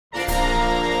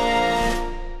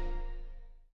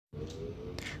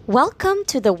Welcome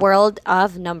to the world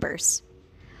of numbers.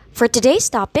 For today's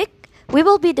topic, we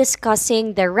will be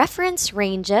discussing the reference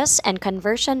ranges and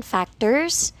conversion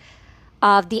factors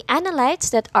of the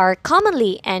analytes that are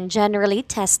commonly and generally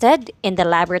tested in the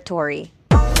laboratory.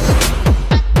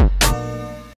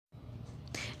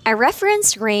 A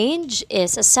reference range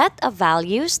is a set of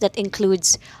values that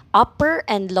includes upper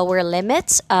and lower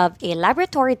limits of a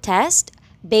laboratory test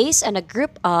based on a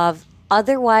group of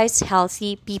otherwise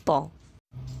healthy people.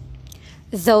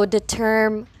 Though the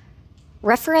term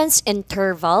reference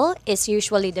interval is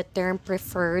usually the term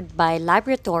preferred by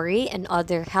laboratory and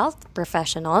other health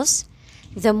professionals,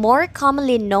 the more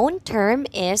commonly known term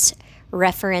is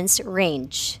reference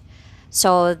range.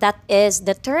 So that is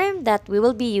the term that we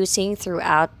will be using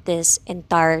throughout this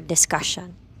entire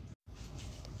discussion.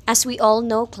 As we all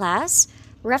know, class,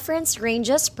 reference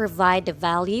ranges provide the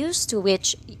values to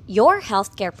which your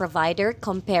healthcare provider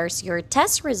compares your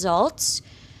test results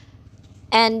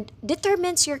and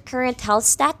determines your current health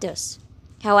status.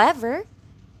 However,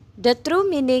 the true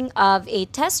meaning of a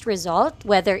test result,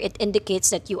 whether it indicates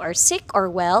that you are sick or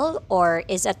well or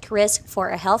is at risk for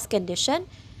a health condition,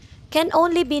 can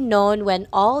only be known when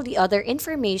all the other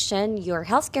information your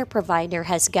healthcare provider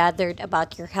has gathered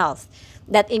about your health.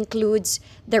 That includes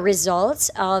the results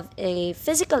of a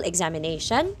physical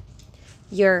examination,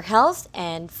 your health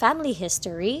and family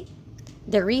history,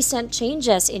 the recent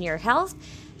changes in your health,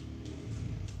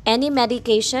 any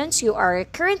medications you are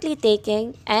currently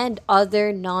taking, and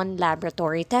other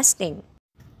non-laboratory testing.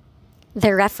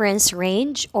 The reference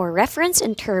range or reference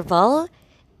interval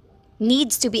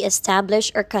needs to be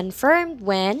established or confirmed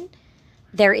when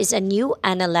there is a new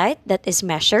analyte that is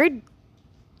measured,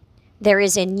 there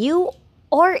is a new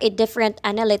or a different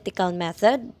analytical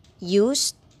method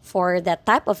used for that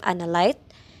type of analyte,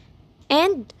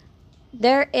 and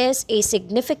there is a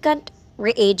significant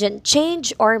reagent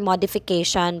change or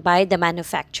modification by the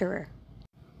manufacturer.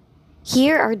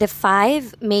 Here are the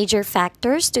 5 major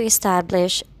factors to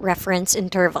establish reference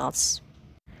intervals.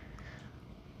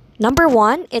 Number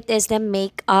 1, it is the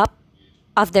makeup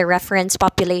of the reference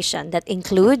population that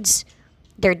includes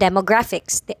their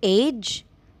demographics, the age,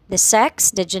 the sex,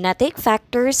 the genetic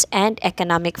factors, and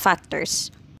economic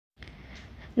factors.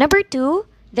 Number 2,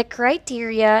 the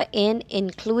criteria in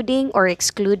including or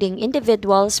excluding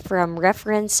individuals from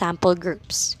reference sample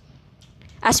groups.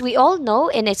 As we all know,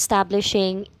 in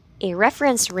establishing a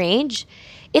reference range,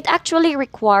 it actually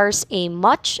requires a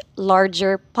much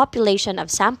larger population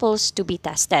of samples to be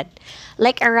tested.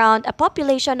 Like around a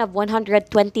population of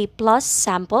 120 plus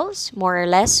samples, more or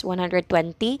less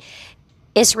 120,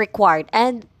 is required,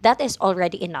 and that is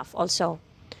already enough also.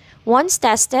 Once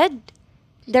tested,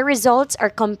 the results are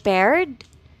compared,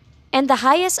 and the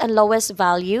highest and lowest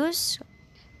values,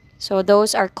 so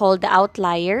those are called the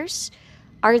outliers,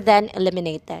 are then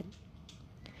eliminated.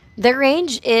 The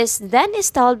range is then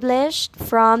established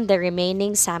from the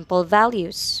remaining sample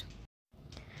values.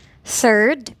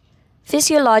 Third,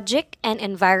 physiologic and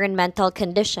environmental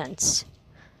conditions.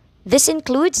 This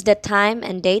includes the time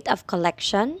and date of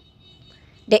collection,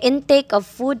 the intake of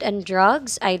food and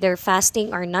drugs, either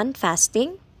fasting or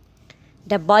non-fasting,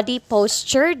 the body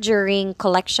posture during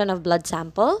collection of blood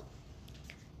sample,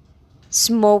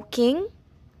 smoking,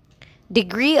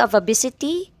 degree of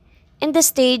obesity, and the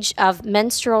stage of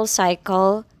menstrual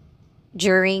cycle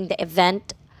during the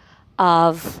event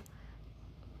of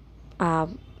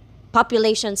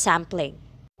population sampling.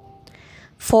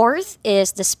 Fourth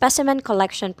is the specimen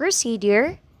collection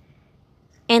procedure.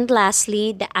 And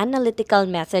lastly, the analytical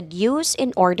method used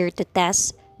in order to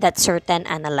test that certain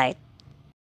analyte.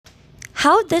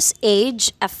 How does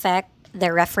age affect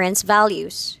the reference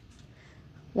values?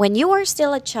 When you are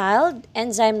still a child,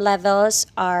 enzyme levels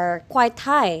are quite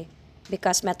high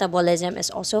because metabolism is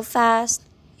also fast,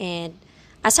 and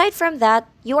aside from that,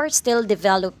 you are still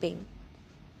developing.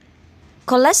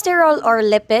 Cholesterol or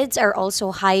lipids are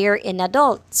also higher in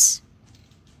adults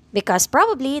because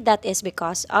probably that is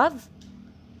because of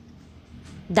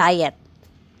diet.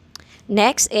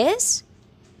 Next is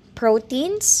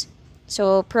proteins.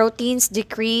 So proteins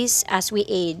decrease as we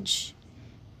age.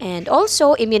 And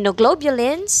also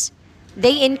immunoglobulins,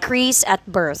 they increase at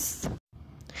birth.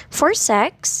 For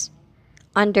sex,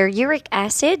 under uric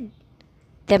acid,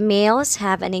 the males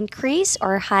have an increase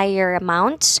or higher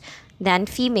amounts than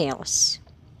females.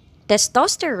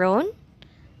 Testosterone,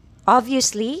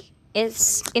 obviously,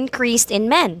 is increased in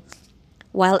men,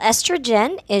 while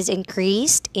estrogen is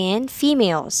increased in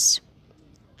females.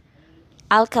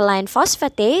 Alkaline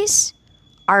phosphatase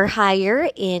are higher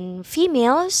in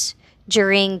females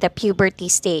during the puberty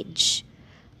stage,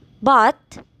 but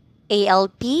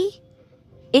ALP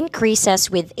increases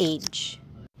with age.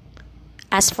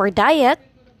 As for diet,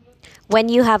 when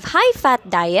you have high fat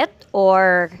diet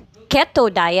or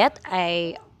keto diet,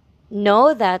 I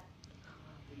know that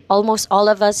almost all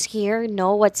of us here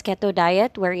know what's keto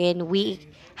diet, wherein we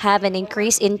have an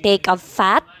increased intake of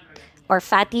fat or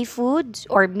fatty foods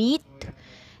or meat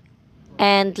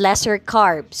and lesser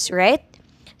carbs, right?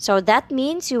 So that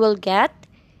means you will get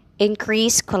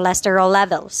increased cholesterol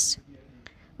levels.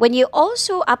 When you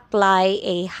also apply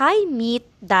a high meat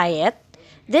diet,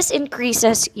 this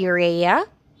increases urea,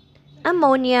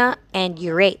 ammonia, and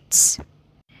urates.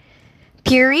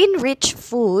 Purine-rich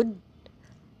food,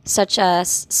 such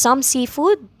as some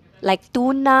seafood like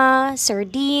tuna,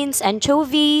 sardines,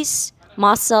 anchovies,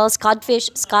 mussels, codfish,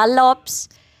 scallops,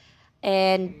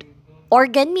 and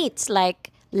organ meats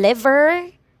like liver,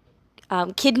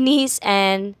 kidneys,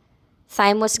 and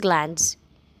thymus glands.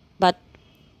 But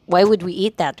why would we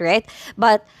eat that, right?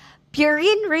 But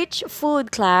purine-rich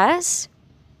food class,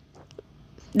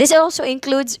 this also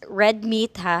includes red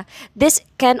meat, ha. This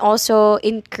can also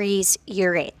increase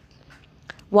urate.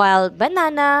 While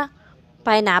banana,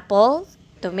 pineapple,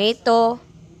 tomato,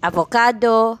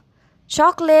 avocado,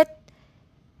 chocolate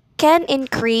can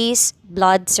increase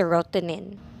blood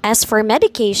serotonin. As for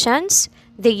medications,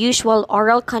 the usual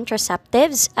oral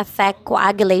contraceptives affect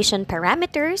coagulation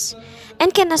parameters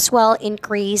and can as well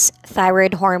increase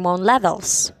thyroid hormone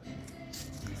levels.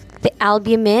 The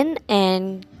albumin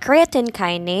and creatine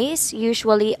kinase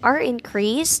usually are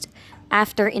increased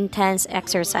after intense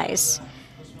exercise.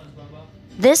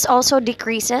 This also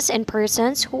decreases in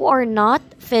persons who are not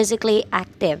physically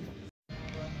active.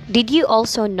 Did you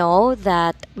also know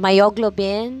that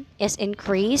myoglobin is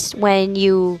increased when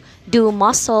you do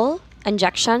muscle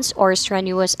injections or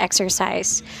strenuous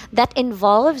exercise that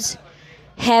involves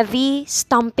heavy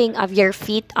stomping of your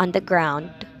feet on the ground?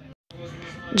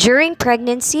 During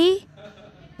pregnancy,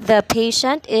 the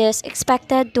patient is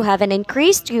expected to have an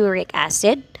increased uric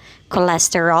acid,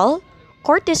 cholesterol,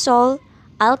 cortisol,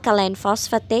 alkaline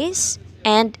phosphatase,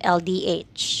 and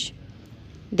LDH.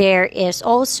 There is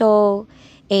also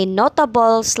a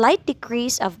notable slight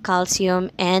decrease of calcium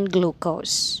and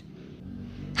glucose.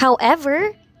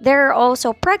 However, there are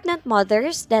also pregnant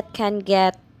mothers that can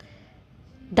get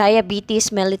diabetes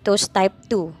mellitus type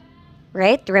 2,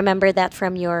 right? Remember that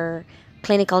from your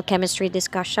clinical chemistry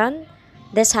discussion?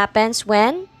 This happens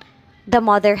when the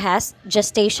mother has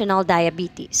gestational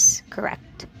diabetes,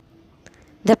 correct?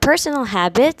 The personal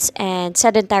habits and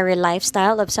sedentary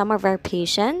lifestyle of some of our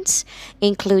patients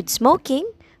include smoking,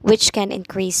 which can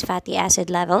increase fatty acid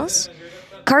levels,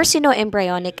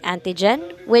 carcinoembryonic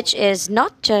antigen, which is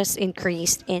not just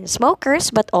increased in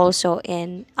smokers but also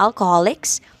in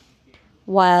alcoholics,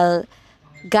 while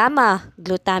gamma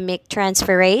glutamic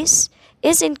transferase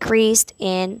is increased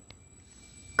in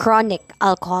chronic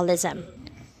alcoholism.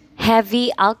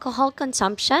 Heavy alcohol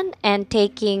consumption and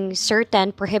taking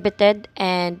certain prohibited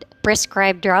and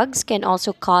prescribed drugs can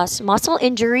also cause muscle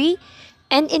injury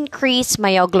and increase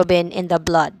myoglobin in the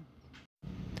blood.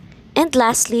 And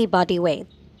lastly, body weight.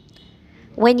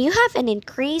 When you have an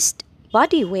increased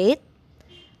body weight,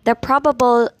 the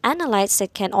probable analytes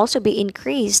that can also be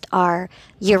increased are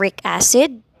uric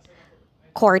acid,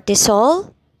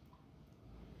 cortisol,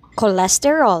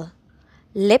 cholesterol,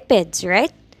 lipids,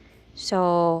 right?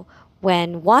 So,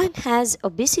 when one has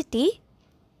obesity,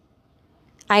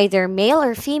 either male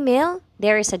or female,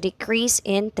 there is a decrease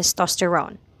in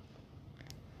testosterone.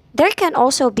 There can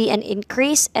also be an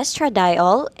increased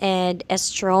estradiol and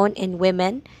estrone in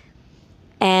women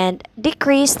and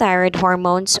decreased thyroid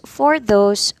hormones for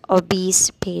those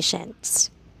obese patients.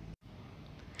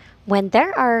 When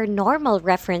there are normal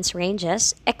reference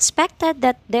ranges, expected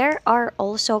that there are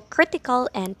also critical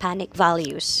and panic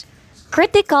values.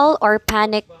 Critical or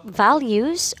panic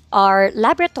values are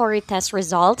laboratory test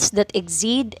results that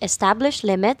exceed established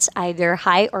limits, either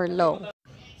high or low.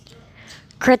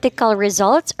 Critical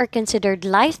results are considered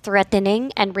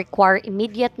life-threatening and require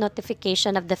immediate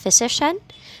notification of the physician,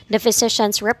 the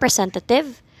physician's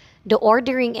representative, the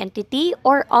ordering entity,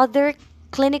 or other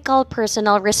clinical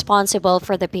personnel responsible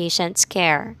for the patient's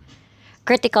care.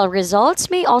 Critical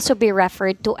results may also be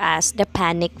referred to as the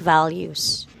panic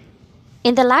values.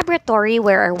 In the laboratory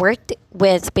where I worked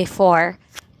with before,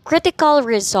 critical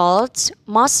results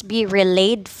must be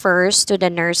relayed first to the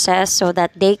nurses so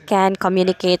that they can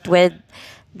communicate with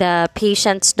the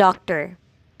patient's doctor.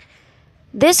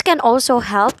 This can also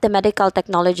help the medical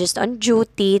technologist on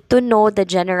duty to know the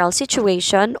general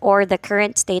situation or the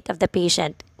current state of the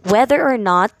patient, whether or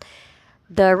not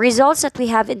the results that we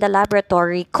have in the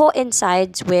laboratory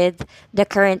coincides with the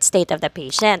current state of the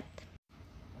patient.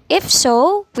 If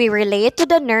so, we relay it to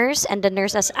the nurse, and the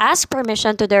nurses ask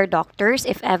permission to their doctors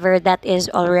if ever that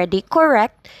is already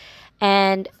correct,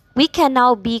 and we can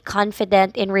now be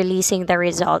confident in releasing the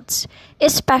results,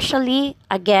 especially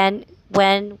again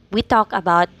when we talk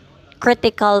about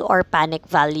critical or panic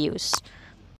values.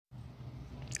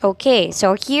 Okay,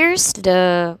 so here's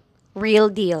the real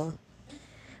deal.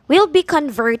 We'll be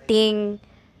converting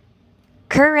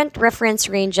current reference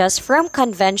ranges from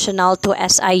conventional to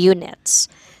SI units.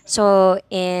 So,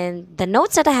 in the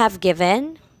notes that I have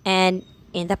given and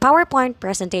in the PowerPoint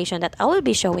presentation that I will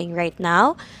be showing right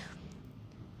now,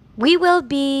 we will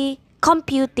be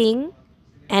computing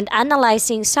and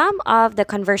analyzing some of the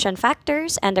conversion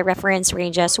factors and the reference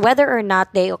ranges, whether or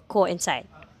not they coincide.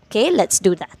 Okay, let's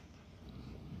do that.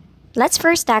 Let's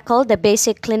first tackle the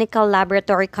basic clinical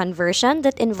laboratory conversion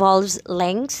that involves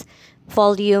length,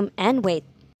 volume, and weight.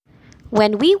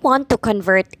 When we want to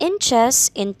convert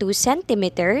inches into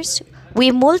centimeters, we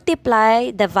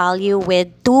multiply the value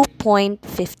with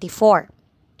 2.54.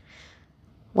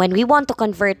 When we want to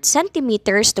convert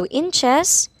centimeters to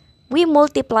inches, we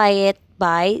multiply it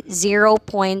by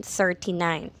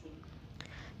 0.39.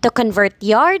 To convert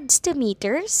yards to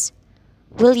meters,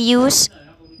 we'll use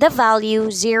the value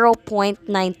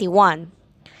 0.91.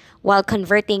 While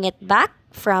converting it back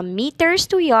from meters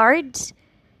to yards,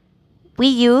 we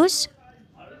use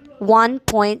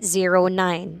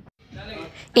 1.09.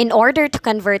 In order to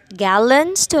convert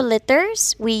gallons to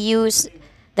liters, we use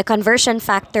the conversion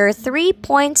factor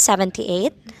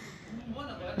 3.78.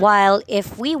 While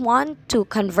if we want to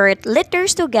convert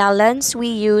liters to gallons, we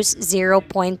use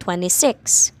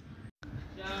 0.26.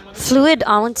 Fluid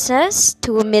ounces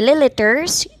to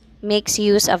milliliters makes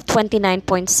use of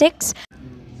 29.6,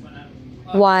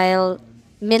 while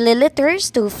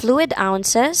milliliters to fluid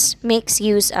ounces makes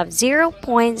use of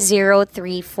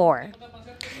 0.034.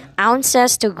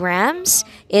 Ounces to grams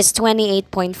is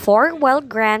 28.4, while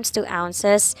grams to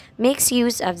ounces makes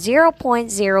use of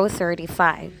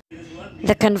 0.035.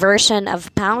 The conversion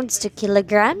of pounds to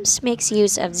kilograms makes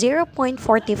use of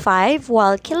 0.45,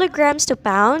 while kilograms to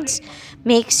pounds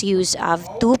makes use of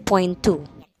 2.2.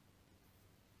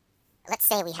 Let's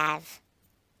say we have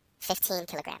 15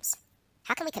 kilograms.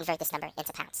 How can we convert this number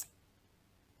into pounds?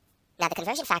 Now, the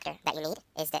conversion factor that you need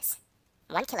is this.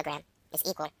 1 kilogram is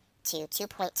equal to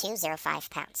 2.205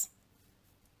 pounds.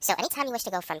 So anytime you wish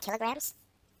to go from kilograms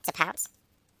to pounds,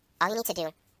 all you need to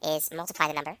do is multiply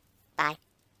the number by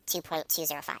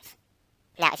 2.205.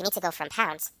 Now, if you need to go from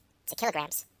pounds to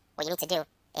kilograms, what you need to do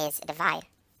is divide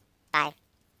by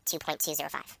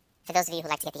 2.205. For those of you who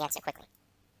like to get the answer quickly.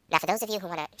 Now, for those of you who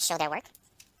want to show their work,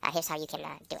 here's how you can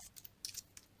do it.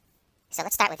 So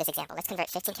let's start with this example. Let's convert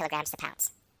 15 kilograms to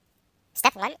pounds.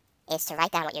 Step 1 is to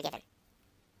write down what you're given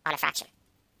on a fraction.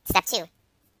 Step 2,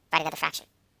 write another fraction.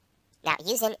 Now,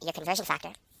 using your conversion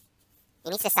factor,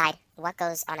 you need to decide what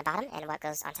goes on the bottom and what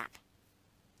goes on top.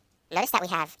 Notice that we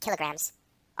have kilograms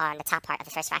on the top part of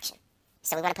the first fraction.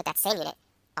 So we want to put that same unit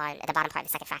on the bottom part of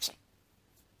the second fraction.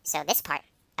 So this part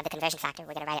of the conversion factor,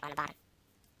 we're going to write it on the bottom,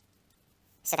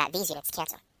 so that these units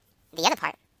cancel. The other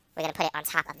part, we're going to put it on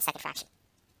top of the second fraction.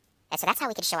 And so that's how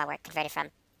we can show our work converted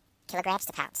from kilograms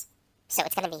to pounds. So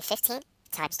it's going to be 15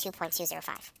 times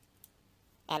 2.205.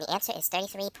 And the answer is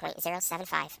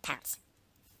 33.075 pounds.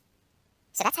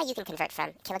 So that's how you can convert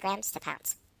from kilograms to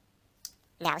pounds.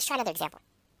 Now let's try another example.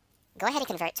 Go ahead and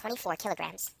convert 24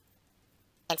 kilograms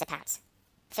into pounds.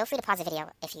 Feel free to pause the video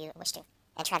if you wish to,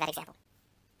 and try that example.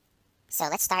 So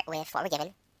let's start with what we're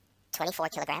given, 24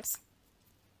 kilograms.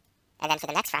 And then for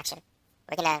the next fraction,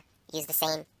 we're going to use the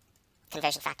same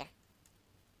conversion factor.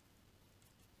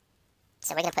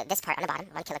 So we're going to put this part on the bottom,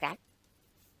 1 kilogram,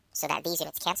 so that these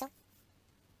units cancel.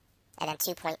 And then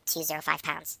 2.205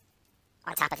 pounds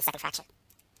on top of the second fraction.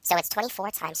 So it's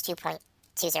 24 times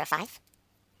 2.205.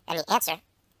 And the answer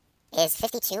is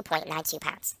 52.92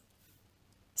 pounds.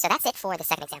 So that's it for the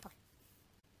second example.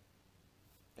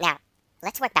 Now,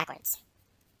 let's work backwards.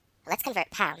 Let's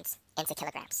convert pounds into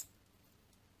kilograms.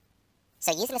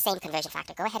 So using the same conversion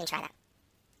factor, go ahead and try that.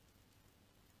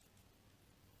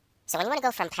 So when you want to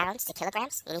go from pounds to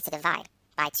kilograms, you need to divide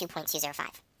by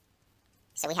 2.205.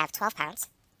 So we have 12 pounds.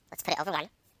 Let's put it over 1.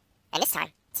 And this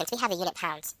time, since we have the unit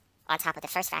pounds on top of the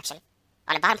first fraction,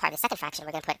 on the bottom part of the second fraction,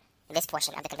 we're going to put this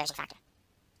portion of the conversion factor.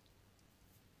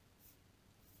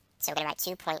 So we're going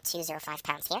to write 2.205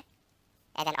 pounds here.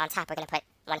 And then on top, we're going to put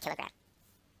 1 kilogram.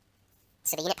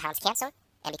 So the unit pounds cancel.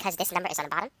 And because this number is on the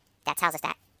bottom, that tells us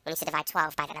that we need to divide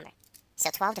 12 by that number. So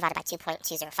 12 divided by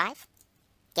 2.205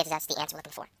 gives us the answer we're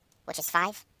looking for, which is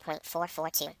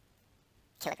 5.442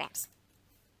 kilograms.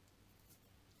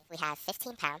 If we have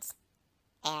 15 pounds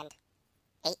and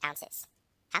 8 ounces.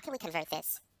 How can we convert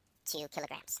this to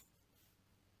kilograms?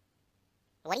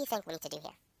 What do you think we need to do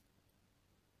here?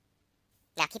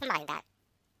 Now keep in mind that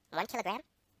 1 kilogram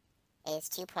is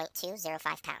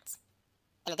 2.205 pounds.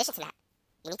 In addition to that,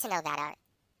 you need to know that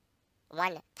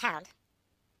 1 pound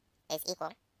is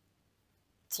equal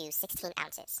to 16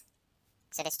 ounces.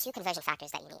 So there's 2 conversion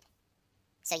factors that you need.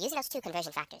 So using those 2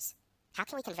 conversion factors, how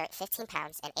can we convert 15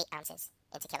 pounds and 8 ounces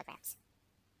into kilograms?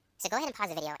 So go ahead and pause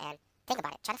the video and think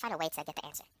about it. Try to find a way to get the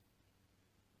answer.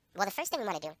 Well, the first thing we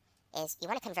want to do is you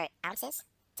want to convert ounces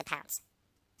to pounds.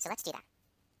 So let's do that.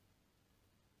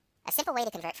 A simple way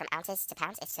to convert from ounces to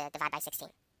pounds is to divide by 16.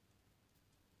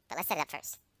 But let's set it up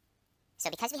first. So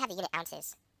because we have the unit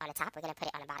ounces on the top, we're going to put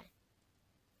it on the bottom.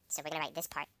 So we're going to write this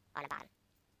part on the bottom.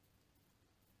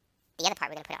 The other part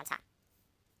we're going to put it on top.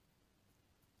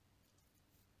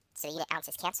 So the unit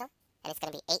ounces cancel, and it's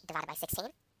going to be 8 divided by 16,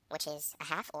 which is a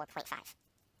half or 0.5.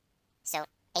 So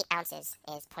 8 ounces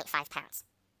is 0.5 pounds.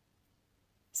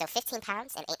 So 15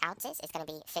 pounds and 8 ounces is going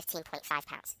to be 15.5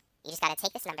 pounds. You just got to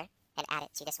take this number and add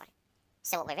it to this one.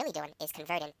 So what we're really doing is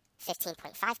converting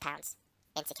 15.5 pounds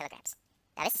into kilograms.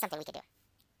 Now this is something we could do.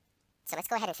 So let's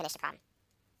go ahead and finish the problem.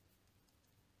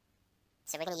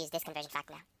 So we're going to use this conversion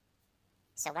factor now.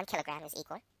 So 1 kilogram is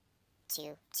equal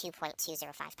to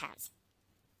 2.205 pounds.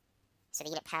 So the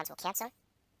unit pounds will cancel,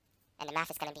 and the math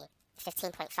is going to be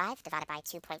 15.5 divided by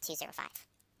 2.205.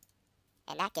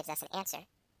 And that gives us an answer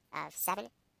of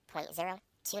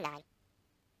 7.029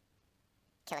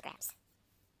 kilograms.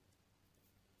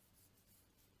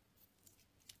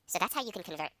 So that's how you can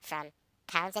convert from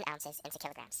pounds and ounces into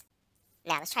kilograms.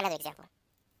 Now let's try another example.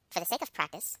 For the sake of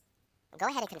practice, go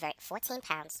ahead and convert 14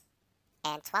 pounds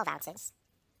and 12 ounces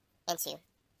into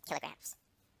kilograms.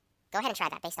 Go ahead and try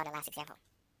that based on the last example.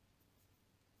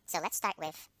 So let's start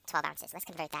with 12 ounces. Let's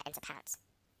convert that into pounds.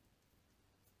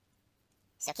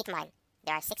 So keep in mind,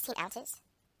 there are 16 ounces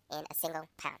in a single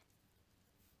pound.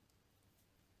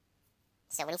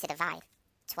 So we need to divide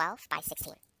 12 by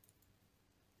 16.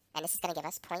 And this is going to give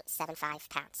us 0.75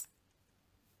 pounds.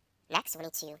 Next, we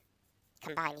need to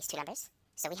combine these two numbers.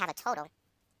 So we have a total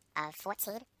of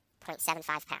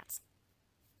 14.75 pounds.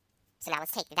 So now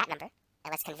let's take that number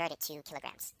and let's convert it to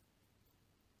kilograms.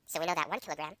 So we know that 1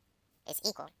 kilogram is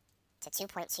equal to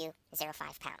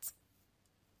 2.205 pounds.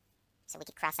 So we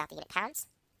can cross out the unit pounds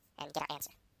and get our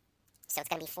answer. So it's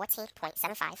going to be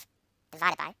 14.75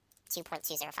 divided by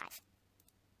 2.205.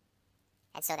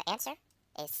 And so the answer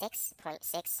is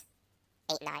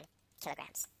 6.689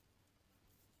 kilograms.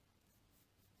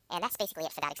 And that's basically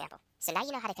it for that example. So now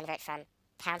you know how to convert from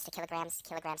pounds to kilograms,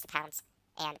 kilograms to pounds,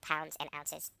 and pounds and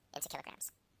ounces into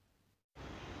kilograms.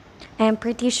 I'm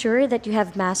pretty sure that you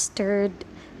have mastered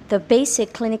the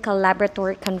basic clinical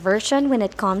laboratory conversion when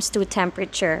it comes to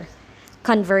temperature,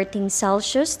 converting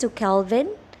Celsius to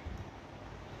Kelvin,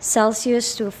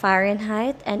 Celsius to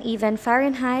Fahrenheit, and even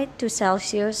Fahrenheit to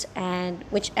Celsius, and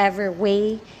whichever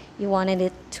way you wanted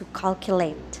it to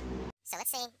calculate. So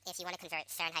let's say if you want to convert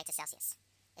Fahrenheit to Celsius,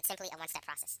 it's simply a one-step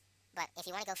process. But if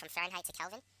you want to go from Fahrenheit to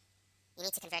Kelvin, you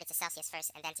need to convert it to Celsius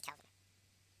first and then to Kelvin.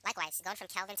 Likewise, going from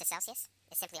Kelvin to Celsius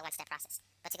is simply a one-step process.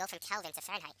 But to go from Kelvin to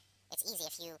Fahrenheit, it's easy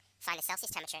if you find the Celsius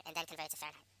temperature and then convert it to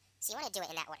Fahrenheit. So you want to do it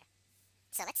in that order.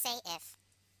 So let's say if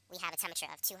we have a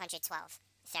temperature of 212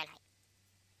 Fahrenheit.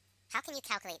 How can you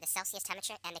calculate the Celsius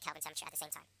temperature and the Kelvin temperature at the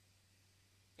same time?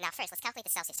 Now first, let's calculate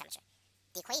the Celsius temperature.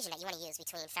 The equation that you want to use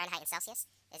between Fahrenheit and Celsius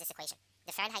is this equation.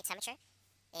 The Fahrenheit temperature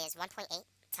is 1.8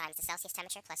 times the Celsius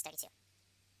temperature plus 32.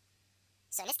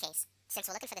 So in this case, since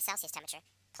we're looking for the Celsius temperature,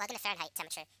 plug in the Fahrenheit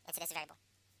temperature into this variable.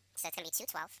 So it's going to be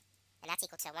 212, and that's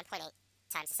equal to 1.8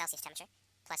 times the Celsius temperature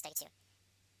plus 32.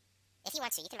 If you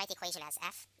want to, you can write the equation as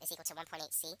F is equal to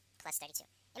 1.8C plus 32.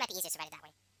 It might be easier to write it that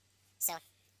way. So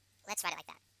let's write it like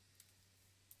that.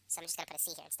 So I'm just going to put a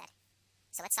C here instead.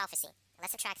 So let's solve for C.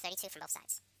 Let's subtract 32 from both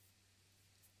sides.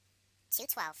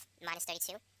 212 minus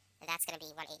 32, and that's going to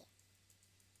be 180.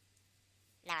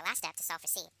 Now our last step to solve for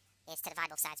C is to divide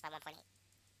both sides by 1.8.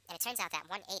 And it turns out that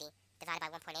 180 divided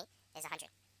by 1.8 is 100,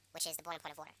 which is the boiling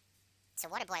point of water. So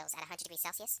water boils at 100 degrees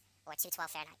Celsius or 212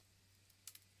 Fahrenheit.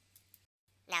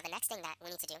 Now the next thing that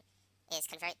we need to do is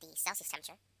convert the Celsius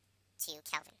temperature to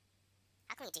Kelvin.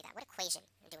 How can we do that? What equation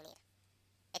do we need?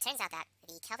 It turns out that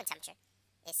the Kelvin temperature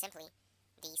is simply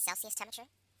the Celsius temperature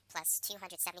plus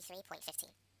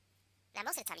 273.15. Now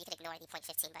most of the time you could ignore the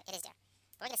 0.15, but it is there.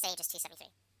 But we're going to say just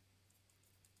 273.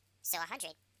 So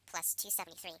 100 plus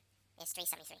 273 is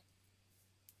 373.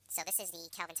 So this is the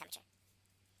Kelvin temperature.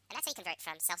 And that's how you convert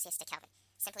from Celsius to Kelvin.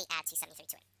 Simply add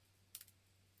 273 to it.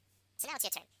 So now it's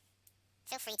your turn.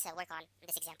 Feel free to work on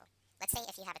this example. Let's say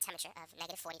if you have a temperature of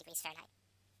negative 40 degrees Fahrenheit.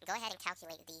 go ahead and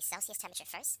calculate the Celsius temperature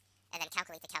first, and then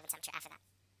calculate the Kelvin temperature after that.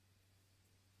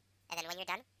 And then when you're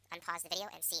done, unpause the video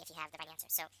and see if you have the right answer.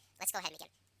 So let's go ahead and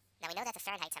begin. Now we know that the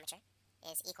Fahrenheit temperature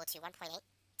is equal to 1.8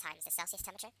 times the Celsius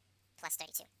temperature plus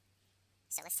 32.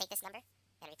 So let's take this number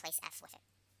and replace F with it.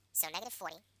 So negative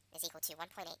 40 is equal to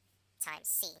 1.8 times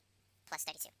C plus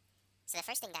 32. So the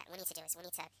first thing that we need to do is we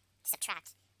need to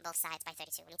subtract both sides by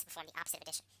 32. We need to perform the opposite of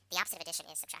addition. The opposite of addition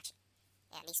is subtraction.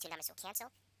 And these two numbers will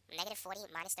cancel. Negative 40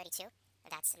 minus 32,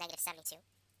 that's negative 72.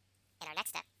 And our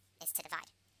next step is to divide.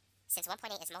 Since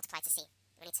 1.8 is multiplied to C,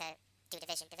 we need to do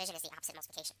division. Division is the opposite of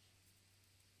multiplication.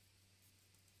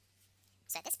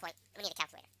 So at this point, we need a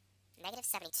calculator. Negative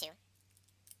 72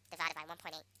 divided by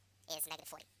 1.8 is negative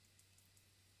 40.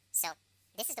 So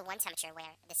this is the one temperature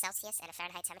where the Celsius and the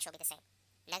Fahrenheit temperature will be the same.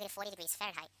 Negative 40 degrees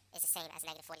Fahrenheit is the same as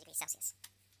negative 40 degrees Celsius.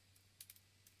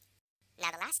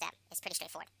 Now the last step is pretty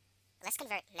straightforward. Let's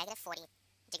convert negative 40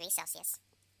 degrees Celsius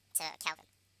to Kelvin.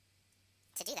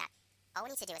 To do that, all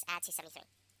we need to do is add 273.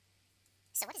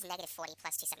 So what is negative 40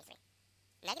 plus 273?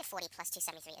 Negative 40 plus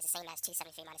 273 is the same as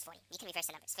 273 minus 40. You can reverse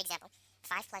the numbers. For example,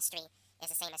 5 plus 3 is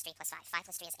the same as 3 plus 5. 5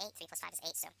 plus 3 is 8, 3 plus 5 is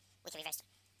 8, so we can reverse them.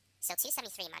 So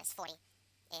 273 minus 40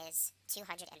 is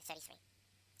 233.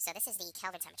 So this is the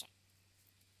Kelvin temperature.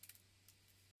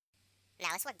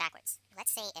 Now let's work backwards.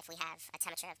 Let's say if we have a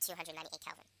temperature of 298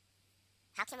 Kelvin.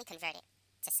 How can we convert it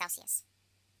to Celsius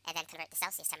and then convert the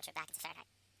Celsius temperature back into Fahrenheit?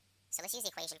 So let's use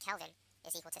the equation Kelvin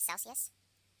is equal to Celsius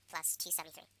plus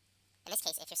 273. In this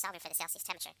case, if you're solving for the Celsius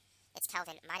temperature, it's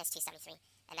Kelvin minus 273,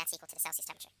 and that's equal to the Celsius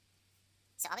temperature.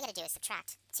 So all we gotta do is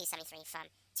subtract 273 from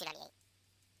 298.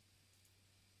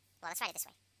 Well, let's write it this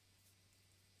way.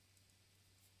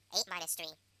 8 minus 3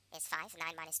 is 5,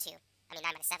 9 minus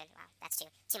 7, wow, that's 2.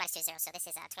 2 minus 2 is 0, so this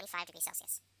is 25 degrees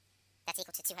Celsius. That's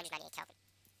equal to 298 Kelvin.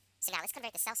 So now let's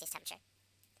convert the Celsius temperature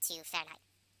to Fahrenheit.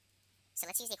 So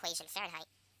let's use the equation Fahrenheit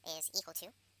is equal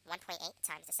to 1.8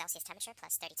 times the Celsius temperature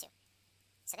plus 32.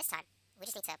 So this time, we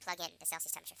just need to plug in the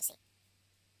Celsius temperature for C.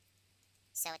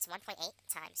 So it's 1.8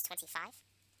 times 25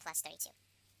 plus 32.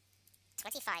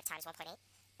 25 times 1.8,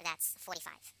 that's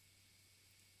 45.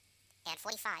 And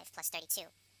 45 plus 32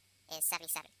 is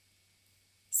 77.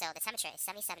 So the temperature is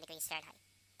 77 degrees Fahrenheit.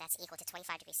 That's equal to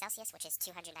 25 degrees Celsius, which is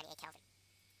 298 Kelvin.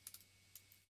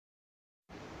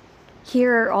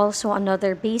 Here are also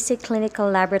another basic clinical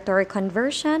laboratory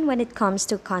conversion when it comes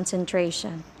to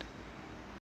concentration.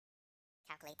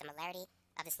 Calculate the molarity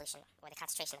of the solution, or the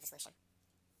concentration of the solution.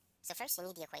 So first you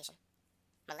need the equation.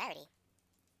 Molarity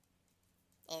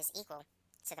is equal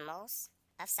to the moles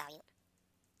of solute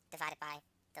divided by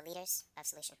the liters of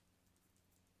solution.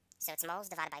 So it's moles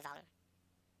divided by volume.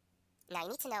 Now you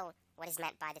need to know what is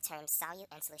meant by the terms solute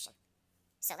and solution.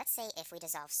 So let's say if we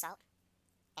dissolve salt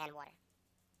and water.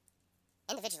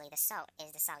 Individually, the salt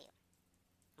is the solute.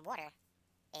 Water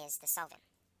is the solvent.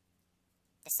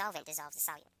 The solvent dissolves the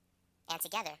solute. And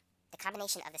together, the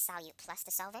combination of the solute plus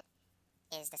the solvent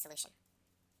is the solution.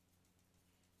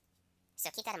 So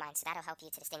keep that in mind, so that'll help you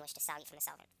to distinguish the solute from the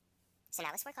solvent. So now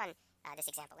let's work on this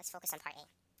example. Let's focus on part A.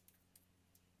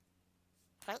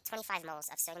 0.25 moles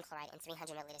of sodium chloride in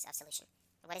 300 milliliters of solution.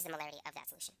 What is the molarity of that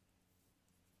solution?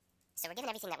 So we're given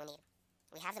everything that we need.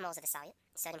 We have the moles of the solute.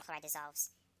 Sodium chloride dissolves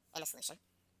in the solution.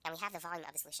 And we have the volume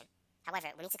of the solution.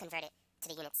 However, we need to convert it to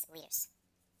the units liters.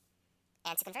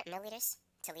 And to convert milliliters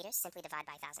to liters, simply divide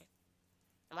by 1,000.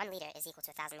 1 liter is equal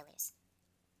to 1,000 milliliters.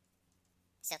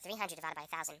 So 300 divided by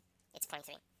 1,000, it's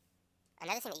 0.3.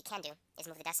 Another thing that you can do is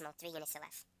move the decimal 3 units to the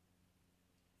left.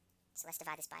 So let's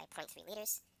divide this by 0.3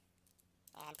 liters.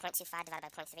 And 0.25 divided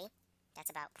by 0.3, that's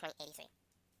about 0.83.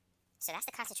 So that's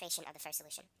the concentration of the first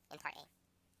solution in part A.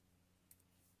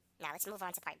 Now let's move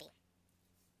on to part B.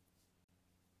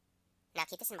 Now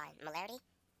keep this in mind. Molarity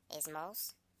is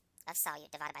moles of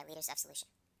solute divided by liters of solution.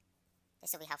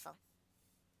 This will be helpful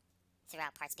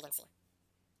throughout parts B and C.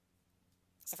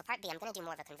 So for part B, I'm going to do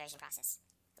more of a conversion process.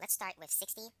 Let's start with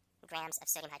 60 grams of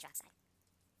sodium hydroxide.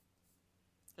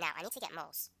 Now I need to get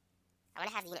moles. I want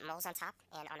to have the unit moles on top,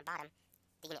 and on the bottom,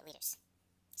 the unit liters.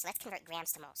 So let's convert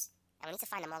grams to moles. And we need to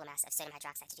find the molar mass of sodium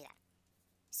hydroxide to do that.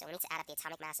 So we need to add up the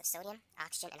atomic mass of sodium,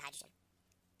 oxygen, and hydrogen.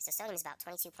 So sodium is about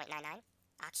 22.99,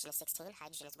 oxygen is 16,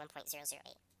 hydrogen is 1.008.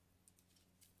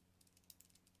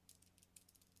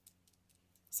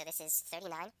 So this is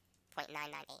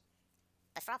 39.998.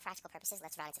 But for all practical purposes,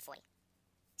 let's round it to 40.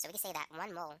 So we can say that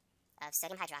 1 mole of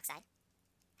sodium hydroxide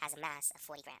has a mass of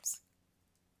 40 grams.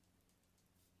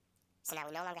 So now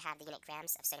we no longer have the unit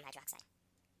grams of sodium hydroxide.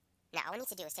 Now all we need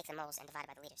to do is take the moles and divide it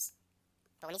by the liters.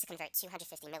 But we need to convert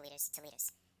 250 milliliters to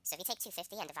liters. So if you take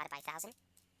 250 and divide it by 1,000,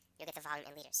 you'll get the volume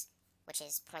in liters, which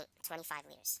is 0.25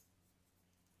 liters.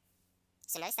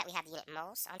 So notice that we have the unit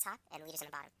moles on top and liters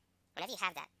on the bottom. Whenever you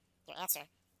have that, your answer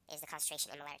is the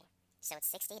concentration in molarity. So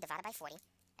it's 60 divided by 40,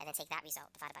 and then take that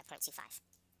result divided by 0.25.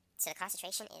 So the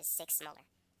concentration is 6 molar,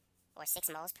 or 6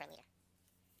 moles per liter.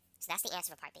 So that's the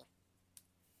answer for part B.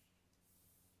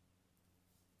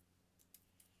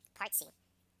 Part C.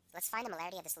 Let's find the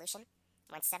molarity of the solution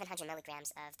when 700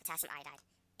 milligrams of potassium iodide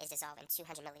is dissolved in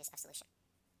 200 milliliters of solution.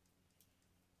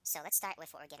 So let's start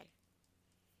with what we're given.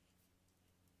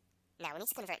 Now we need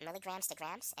to convert milligrams to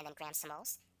grams, and then grams to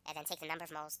moles, and then take the number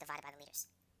of moles divided by the liters.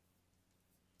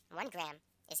 1 gram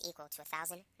is equal to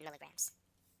 1,000 milligrams.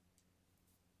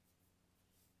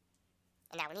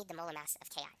 And now we need the molar mass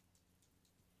of Ki.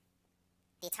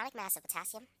 The atomic mass of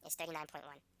potassium is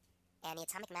 39.1, and the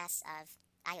atomic mass of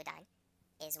iodine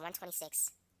is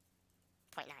 126.9.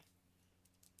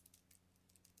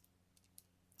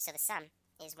 So the sum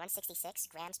is 166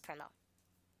 grams per mole.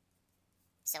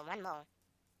 So 1 mole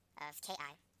of Ki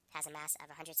has a mass of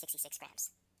 166 grams.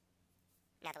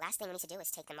 Now the last thing we need to do is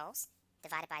take the moles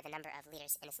divided by the number of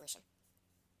liters in the solution.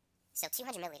 So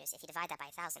 200 milliliters, if you divide that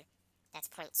by 1,000, that's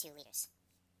 0.2 liters.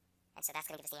 And so that's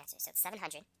going to give us the answer. So it's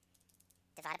 700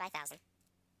 divided by 1,000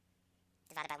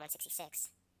 divided by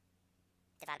 166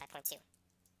 divided by 0.2.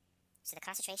 So the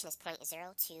concentration is 0.0211.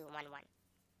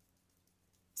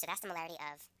 So that's the molarity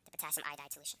of the potassium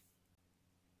iodide solution.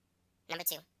 Number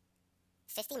 2.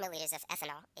 50 milliliters of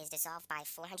ethanol is dissolved by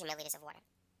 400 milliliters of water.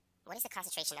 What is the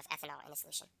concentration of ethanol in the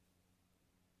solution?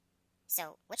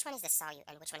 So which one is the solute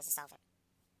and which one is the solvent?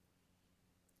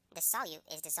 The solute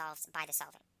is dissolved by the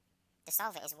solvent. The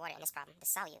solvent is water in this problem. The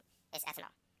solute is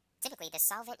ethanol. Typically, the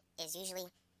solvent is usually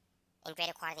in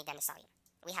greater quantity than the solute.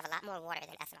 We have a lot more water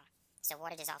than ethanol, so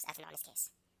water dissolves ethanol in this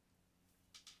case.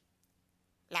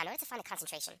 Now, in order to find the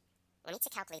concentration, we need to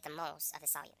calculate the moles of the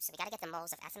solute. So we got to get the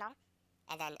moles of ethanol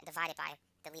and then divide it by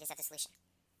the liters of the solution.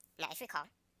 Now, if you recall,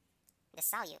 the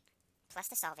solute plus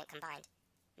the solvent combined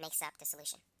makes up the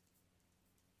solution.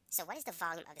 So what is the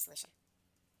volume of the solution?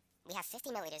 We have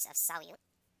 50 milliliters of solute,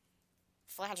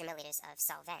 400 milliliters of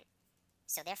solvent.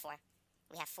 So therefore,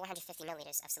 we have 450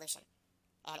 milliliters of solution.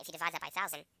 And if you divide that by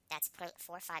 1,000, that's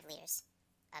 0.45 liters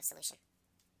of solution.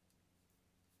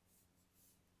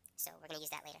 So we're going to use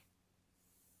that later.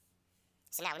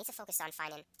 So now we need to focus on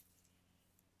finding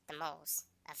the moles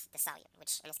of the solute,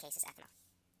 which in this case is ethanol.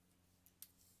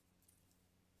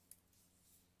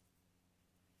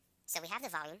 So we have the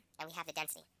volume and we have the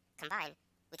density. Combined,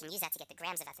 we can use that to get the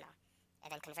grams of ethanol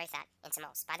and then convert that into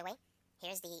moles. By the way,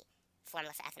 here's the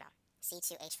formula for ethanol,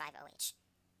 C2H5OH.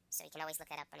 So you can always look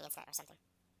that up on the internet or something.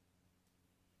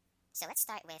 So let's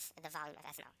start with the volume of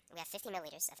ethanol. We have 50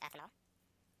 milliliters of ethanol,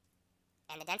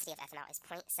 and the density of ethanol is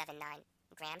 0.79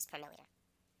 grams per milliliter.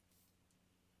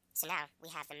 So now we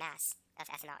have the mass of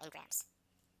ethanol in grams.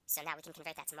 So now we can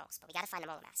convert that to moles, but we got to find the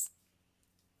molar mass.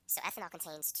 So ethanol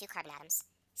contains 2 carbon atoms,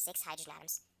 6 hydrogen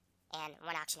atoms, and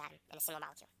 1 oxygen atom in a single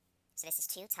molecule. So this is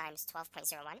 2 times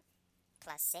 12.01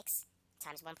 plus 6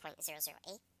 times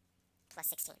 1.008 plus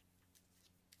 16.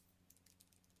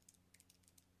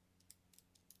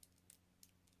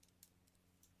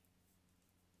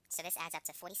 So this adds up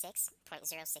to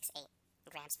 46.068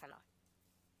 grams per mole.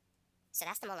 So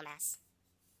that's the molar mass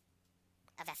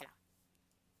of ethanol.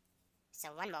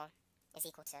 So 1 mole is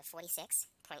equal to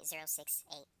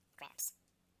 46.068 grams.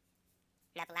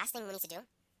 Now the last thing we need to do,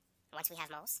 once we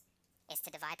have moles, is to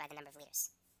divide by the number of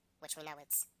liters, which we know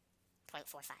it's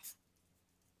 0.45.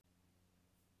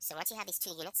 So once you have these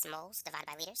two units, moles divided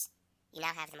by liters, you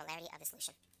now have the molarity of the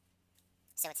solution.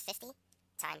 So it's 50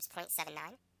 times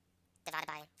 0.79 divided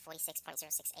by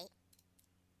 46.068,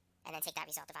 and then take that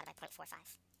result divided by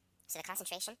 0.45. So the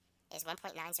concentration is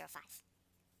 1.905.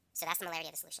 So that's the molarity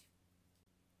of the solution.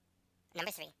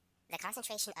 Number 3, the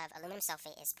concentration of aluminum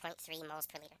sulfate is 0.3 moles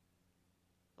per liter.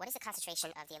 What is the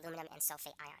concentration of the aluminum and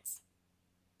sulfate ions?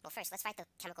 Well, first, let's write the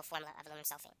chemical formula of aluminum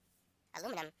sulfate.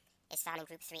 Aluminum is found in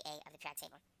group 3A of the periodic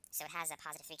table, so it has a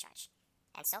positive 3 charge.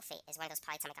 And sulfate is one of those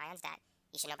polyatomic ions that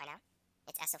you should know by now.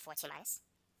 It's SO4 2-.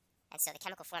 And so the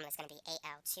chemical formula is going to be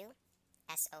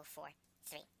Al2SO4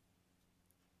 3.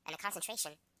 And the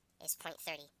concentration is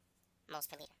 0.30 moles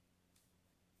per liter.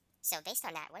 So based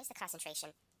on that, what is the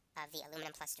concentration of the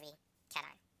aluminum plus 3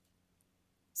 cation?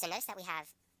 So notice that we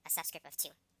have a subscript of 2.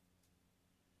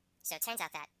 So it turns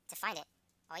out that to find it,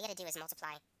 all you got to do is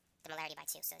multiply the molarity by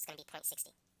 2, so it's going to be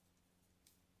 0.60.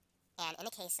 And in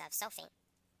the case of sulfate,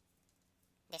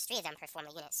 there's 3 of them per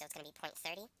formula unit, so it's going to be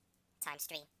 0.30 times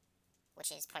 3,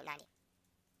 which is 0.90.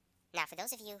 Now, for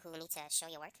those of you who need to show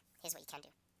your work, here's what you can do.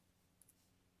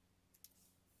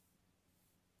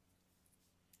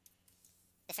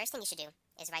 The first thing you should do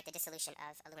is write the dissolution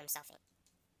of aluminum sulfate.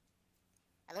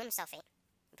 aluminum sulfate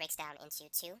breaks down into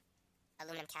 2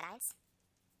 aluminum cations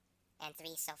and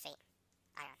 3 sulfate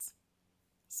ions.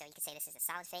 So you could say this is the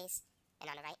solid phase, and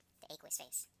on the right, the aqueous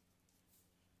phase.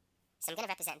 So I'm going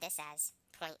to represent this as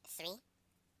 0.3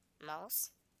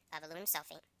 moles of aluminum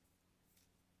sulfate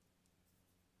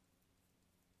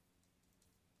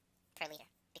per liter,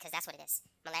 because that's what it is.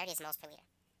 Molarity is moles per liter.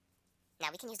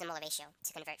 Now we can use the molar ratio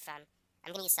to convert from,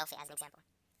 I'm going to use sulfate as an example.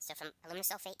 So from aluminum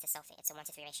sulfate to sulfate, it's a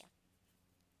 1:3 ratio.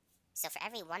 So for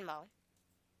every 1 mole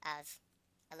of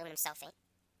aluminum sulfate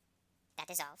that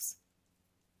dissolves,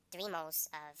 3 moles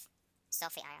of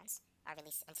sulfate ions are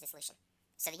released into the solution.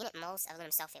 So the unit moles of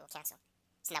aluminum sulfate will cancel.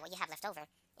 So now what you have left over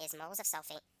is moles of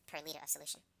sulfate per liter of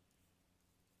solution.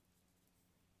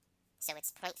 So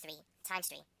it's 0.3 times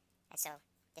 3. And so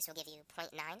this will give you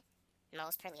 0.9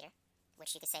 moles per liter,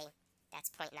 which you could say that's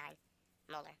 0.9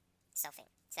 molar sulfate.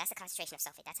 So that's the concentration of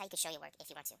sulfate. That's how you can show your work if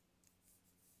you want to.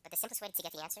 But the simplest way to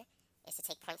get the answer is to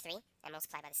take 0.3 and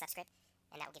multiply by the subscript,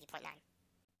 and that will give you 0.9.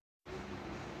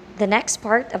 The next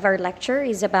part of our lecture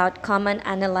is about common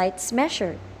analytes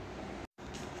measured.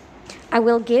 I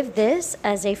will give this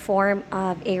as a form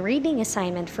of a reading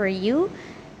assignment for you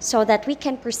so that we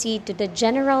can proceed to the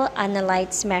general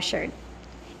analytes measured.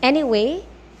 Anyway,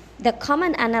 the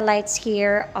common analytes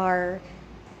here are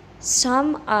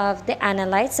some of the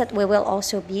analytes that we will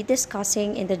also be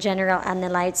discussing in the general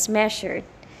analytes measured.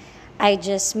 I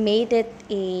just made it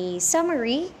a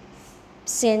summary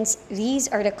since these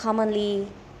are the commonly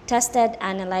tested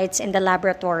analytes in the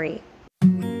laboratory.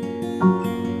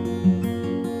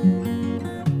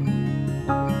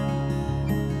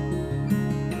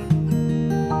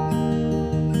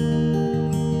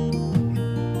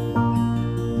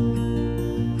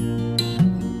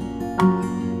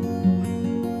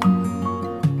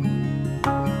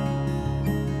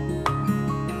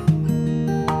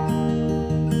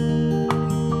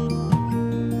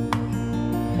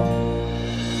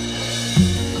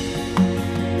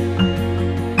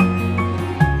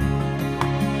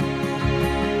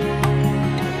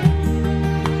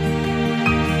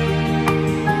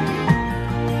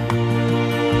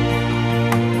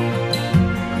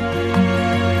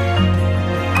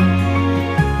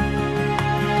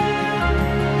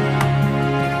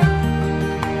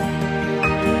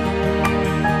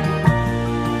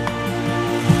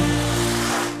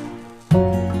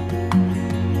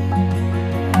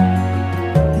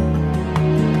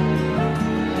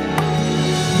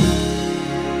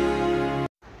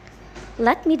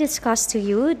 Let me discuss to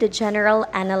you the general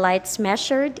analytes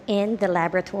measured in the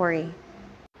laboratory.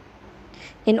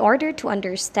 In order to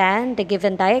understand the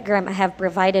given diagram I have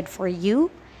provided for you,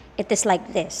 it is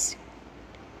like this.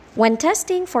 When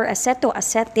testing for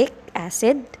acetoacetic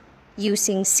acid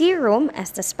using serum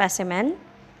as the specimen,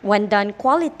 when done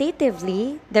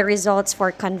qualitatively, the results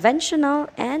for conventional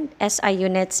and SI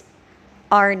units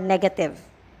are negative.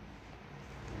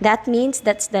 That means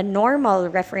that's the normal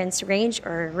reference range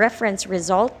or reference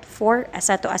result for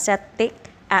acetoacetic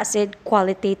acid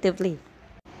qualitatively.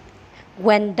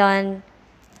 When done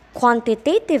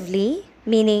quantitatively,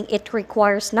 meaning it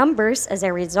requires numbers as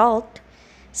a result,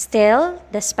 still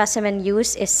the specimen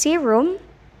used is serum.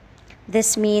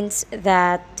 This means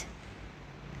that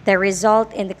the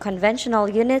result in the conventional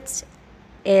units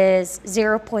is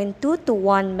 0.2 to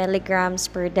 1 milligrams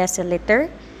per deciliter,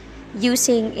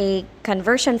 using a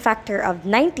conversion factor of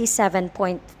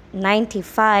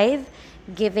 97.95,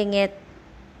 giving it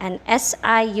an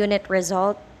SI unit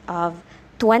result of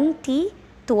 20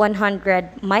 to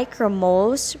 100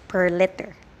 micromoles per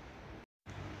liter.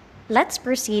 Let's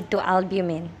proceed to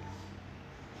albumin.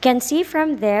 You can see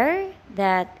from there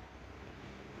that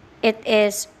it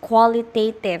is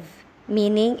qualitative,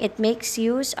 meaning it makes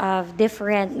use of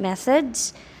different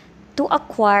methods to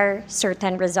acquire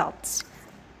certain results.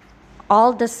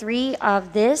 All the 3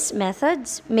 of these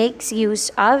methods makes use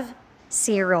of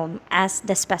serum as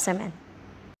the specimen.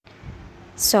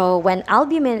 So when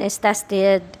albumin is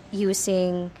tested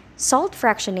using salt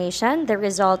fractionation, the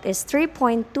result is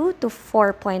 3.2 to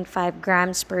 4.5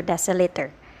 grams per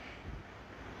deciliter.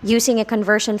 Using a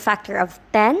conversion factor of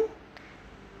 10,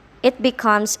 it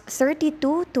becomes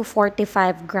 32 to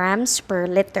 45 grams per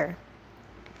liter.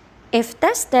 If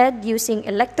tested using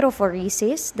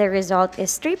electrophoresis, the result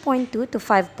is 3.2 to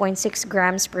 5.6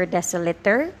 grams per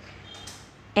deciliter.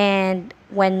 And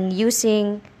when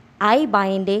using eye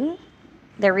binding,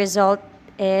 the result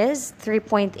is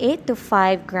 3.8 to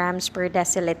 5 grams per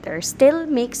deciliter. Still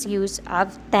makes use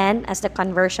of 10 as the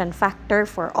conversion factor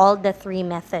for all the 3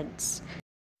 methods.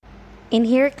 In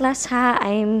here, class ha,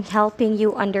 I'm helping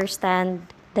you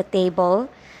understand the table.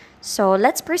 So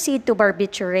let's proceed to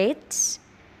barbiturates.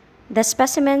 The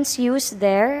specimens used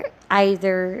there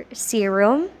either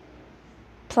serum,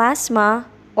 plasma,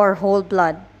 or whole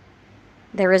blood.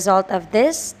 The result of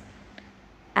this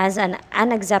as an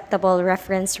unacceptable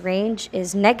reference range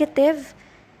is negative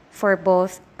for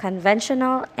both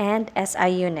conventional and SI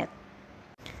unit.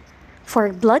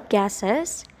 For blood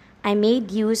gases, I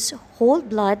made use whole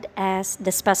blood as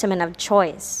the specimen of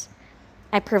choice.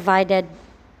 I provided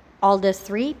all the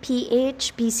three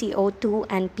pH, PCO2,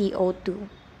 and PO2.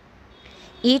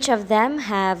 Each of them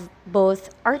have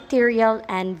both arterial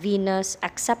and venous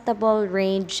acceptable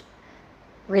range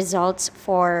results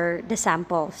for the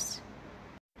samples.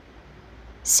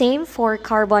 Same for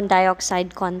carbon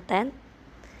dioxide content.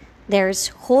 There's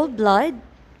whole blood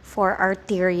for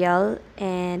arterial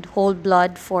and whole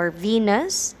blood for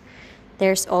venous.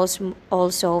 There's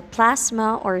also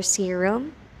plasma or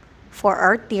serum for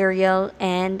arterial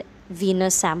and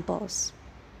venous samples.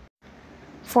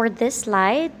 For this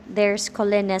slide, there's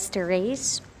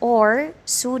cholinesterase or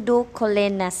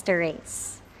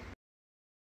pseudocholinesterase.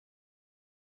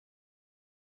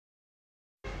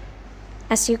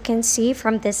 As you can see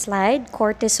from this slide,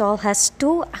 cortisol has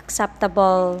two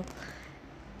acceptable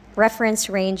reference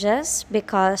ranges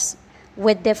because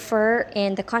we differ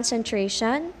in the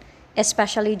concentration,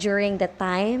 especially during the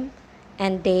time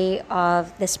and day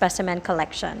of the specimen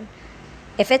collection.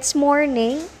 If it's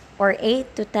morning or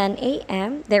 8 to 10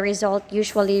 a.m., the result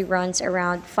usually runs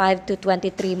around 5 to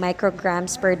 23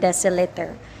 micrograms per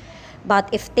deciliter. But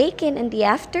if taken in the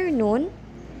afternoon,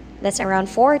 that's around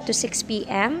 4 to 6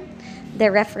 p.m., the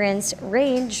reference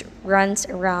range runs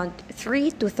around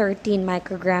 3 to 13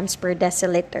 micrograms per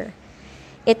deciliter.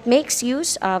 It makes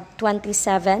use of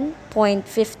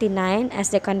 27.59 as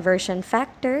the conversion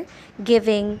factor,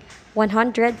 giving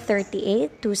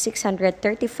 138 to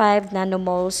 635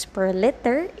 nanomoles per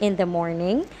liter in the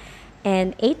morning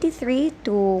and 83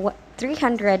 to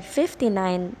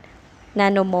 359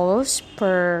 nanomoles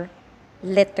per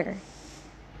liter.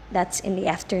 That's in the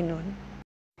afternoon.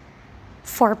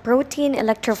 For protein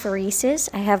electrophoresis,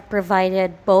 I have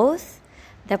provided both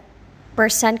the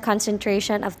percent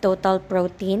concentration of total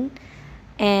protein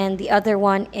and the other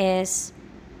one is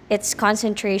its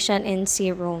concentration in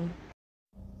serum.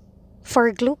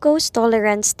 For glucose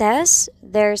tolerance tests,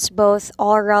 there's both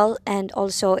oral and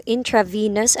also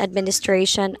intravenous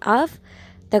administration of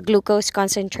the glucose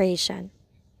concentration.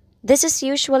 This is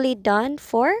usually done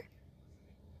for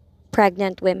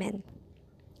pregnant women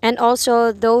and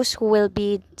also those who will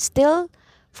be still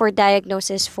for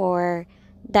diagnosis for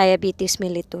diabetes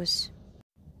mellitus.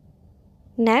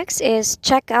 Next is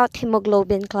check out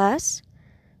hemoglobin class.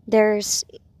 There's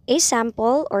a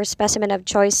sample or specimen of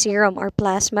choice serum or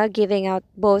plasma giving out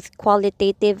both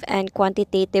qualitative and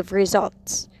quantitative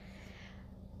results.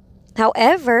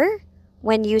 However,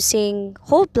 when using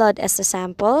whole blood as a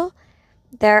sample,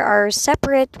 there are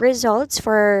separate results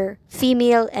for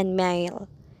female and male.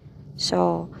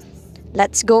 So,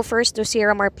 let's go first to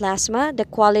serum or plasma. The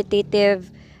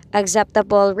qualitative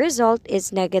acceptable result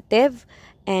is negative,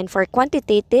 and for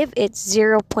quantitative, it's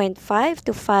 0.5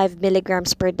 to 5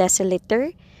 milligrams per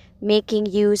deciliter, making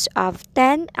use of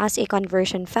 10 as a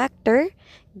conversion factor,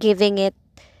 giving it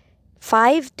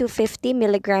 5 to 50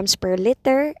 milligrams per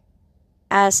liter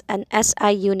as an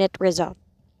SI unit result.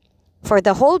 For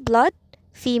the whole blood,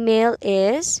 female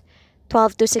is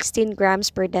 12 to 16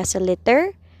 grams per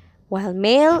deciliter, while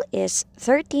male is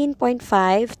 13.5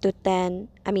 to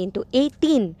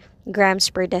 18 grams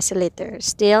per deciliter,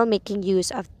 still making use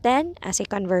of 10 as a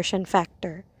conversion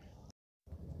factor.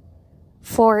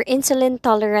 For insulin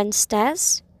tolerance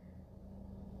tests,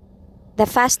 the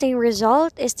fasting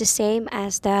result is the same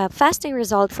as the fasting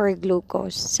result for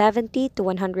glucose, 70 to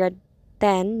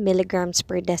 110 milligrams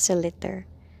per deciliter.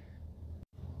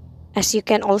 As you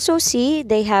can also see,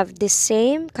 they have the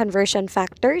same conversion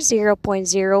factor,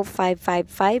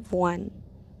 0.05551.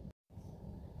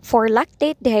 For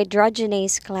lactate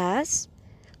dehydrogenase class,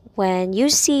 when you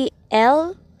see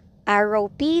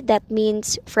L-ROP, that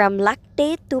means from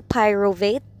lactate to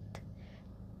pyruvate.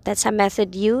 That's a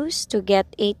method used to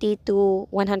get 80 to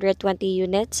 120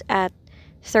 units at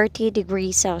 30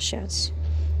 degrees Celsius.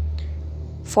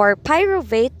 For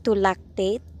pyruvate to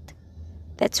lactate,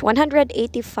 that's 185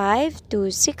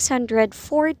 to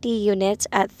 640 units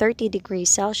at 30 degrees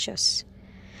Celsius.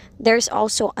 There's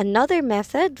also another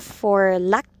method for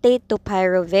lactate to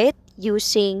pyruvate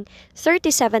using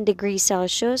 37 degrees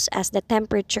Celsius as the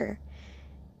temperature,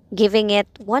 giving it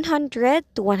 100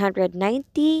 to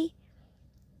 190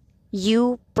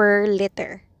 U per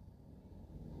liter.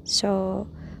 So,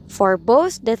 For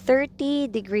both the 30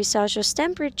 degrees Celsius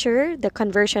temperature, the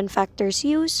conversion factors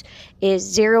used is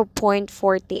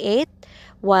 0.48,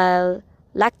 while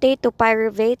lactate to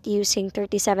pyruvate using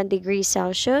 37 degrees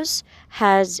Celsius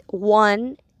has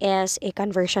 1 as a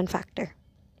conversion factor.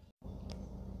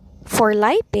 For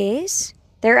lipase,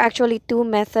 there are actually two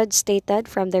methods stated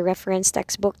from the reference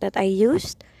textbook that I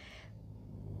used.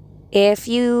 If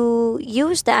you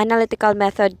use the analytical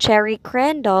method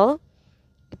Cherry-Crandall,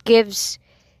 it gives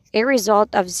a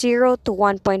result of 0 to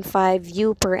 1.5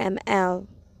 U per ml,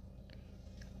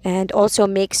 and also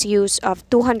makes use of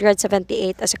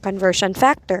 278 as a conversion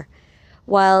factor.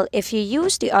 While if you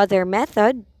use the other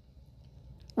method,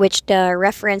 which the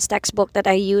reference textbook that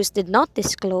I used did not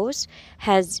disclose,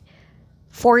 has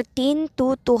 14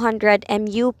 to 200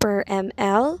 mu per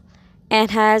ml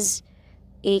and has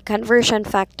a conversion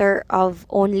factor of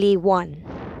only 1.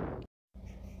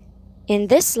 In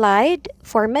this slide,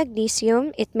 for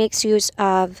magnesium, it makes use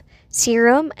of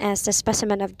serum as the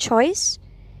specimen of choice.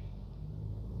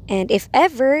 And if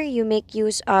ever you make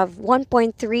use of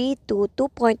 1.3 to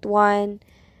 2.1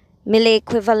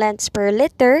 milliequivalents per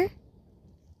liter,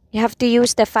 you have to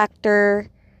use the factor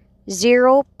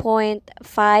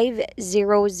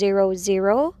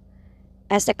 0.5000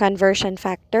 as the conversion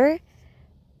factor.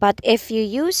 But if you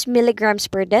use milligrams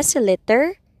per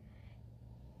deciliter,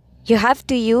 you have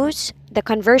to use the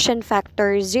conversion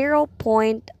factor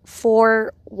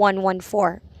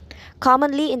 0.4114.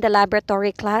 Commonly in the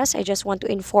laboratory class, I just want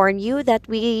to inform you that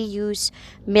we use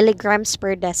milligrams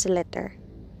per deciliter.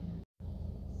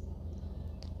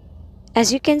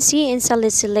 As you can see in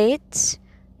salicylates,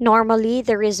 normally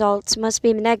the results must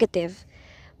be negative.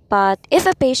 But if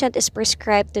a patient is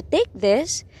prescribed to take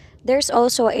this, there's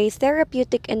also a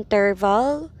therapeutic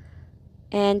interval,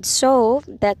 and so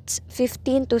that's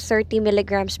 15 to 30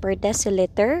 milligrams per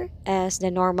deciliter as the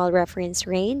normal reference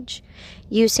range,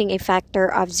 using a factor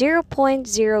of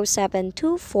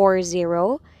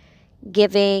 0.07240,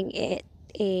 giving it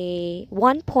a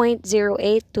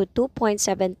 1.08 to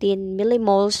 2.17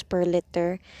 millimoles per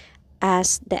liter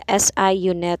as the SI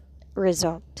unit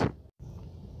result.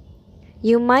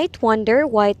 You might wonder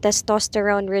why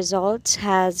testosterone results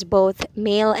has both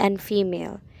male and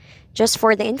female. Just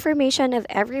for the information of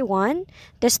everyone,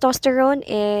 testosterone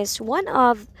is one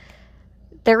of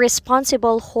the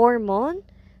responsible hormone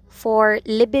for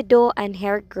libido and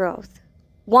hair growth.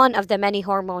 One of the many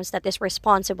hormones that is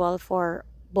responsible for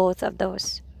both of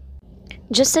those.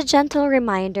 Just a gentle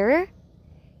reminder,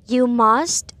 you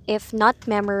must, if not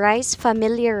memorize,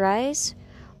 familiarize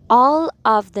all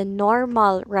of the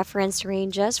normal reference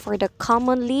ranges for the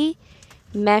commonly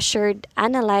measured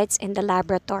analytes in the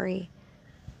laboratory.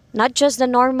 Not just the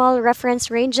normal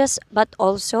reference ranges, but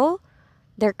also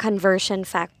their conversion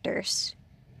factors.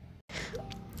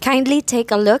 Kindly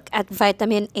take a look at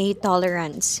vitamin A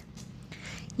tolerance.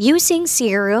 Using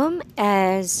serum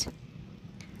as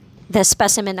the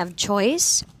specimen of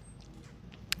choice,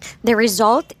 the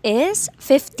result is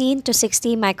 15 to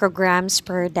 60 micrograms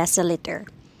per deciliter.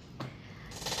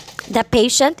 The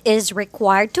patient is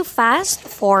required to fast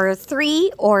for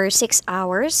 3 or 6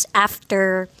 hours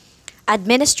after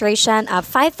administration of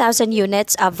 5,000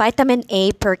 units of vitamin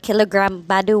A per kilogram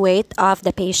body weight of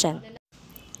the patient.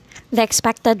 The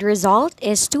expected result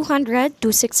is 200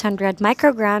 to 600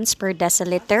 micrograms per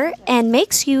deciliter and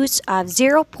makes use of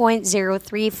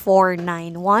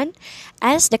 0.03491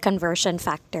 as the conversion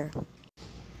factor.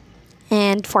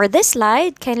 And for this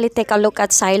slide, kindly take a look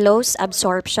at xylose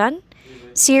absorption.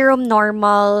 Serum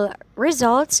normal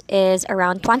results is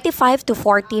around 25 to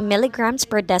 40 milligrams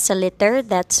per deciliter.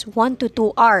 That's 1 to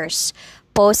 2 hours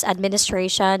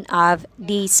post-administration of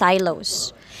the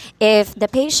xylose. If the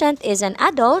patient is an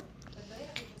adult,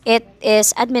 it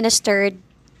is administered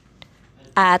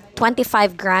at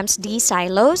 25 grams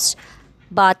D-xylose.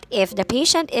 But if the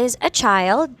patient is a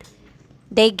child,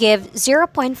 they give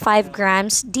 0.5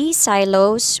 grams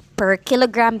D-xylose per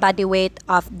kilogram body weight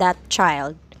of that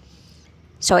child.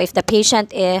 So if the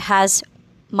patient has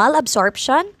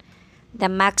malabsorption, the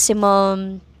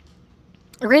maximum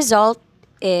result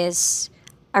is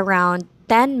around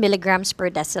 10 milligrams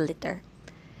per deciliter.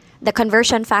 The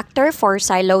conversion factor for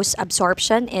xylose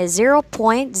absorption is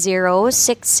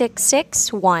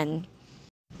 0.06661.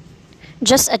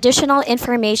 Just additional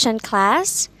information,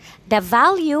 class, the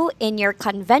value in your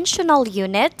conventional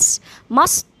units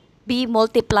must be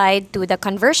multiplied to the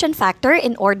conversion factor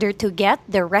in order to get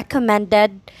the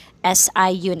recommended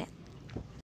SI unit.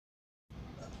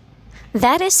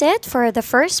 That is it for the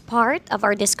first part of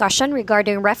our discussion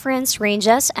regarding reference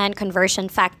ranges and conversion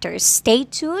factors. Stay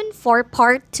tuned for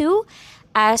part 2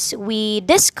 as we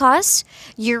discuss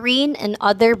urine and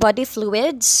other body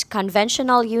fluids,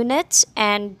 conventional units,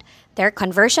 and their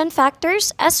conversion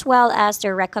factors, as well as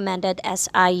their recommended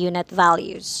SI unit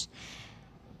values.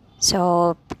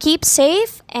 So keep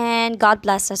safe and God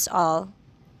bless us all.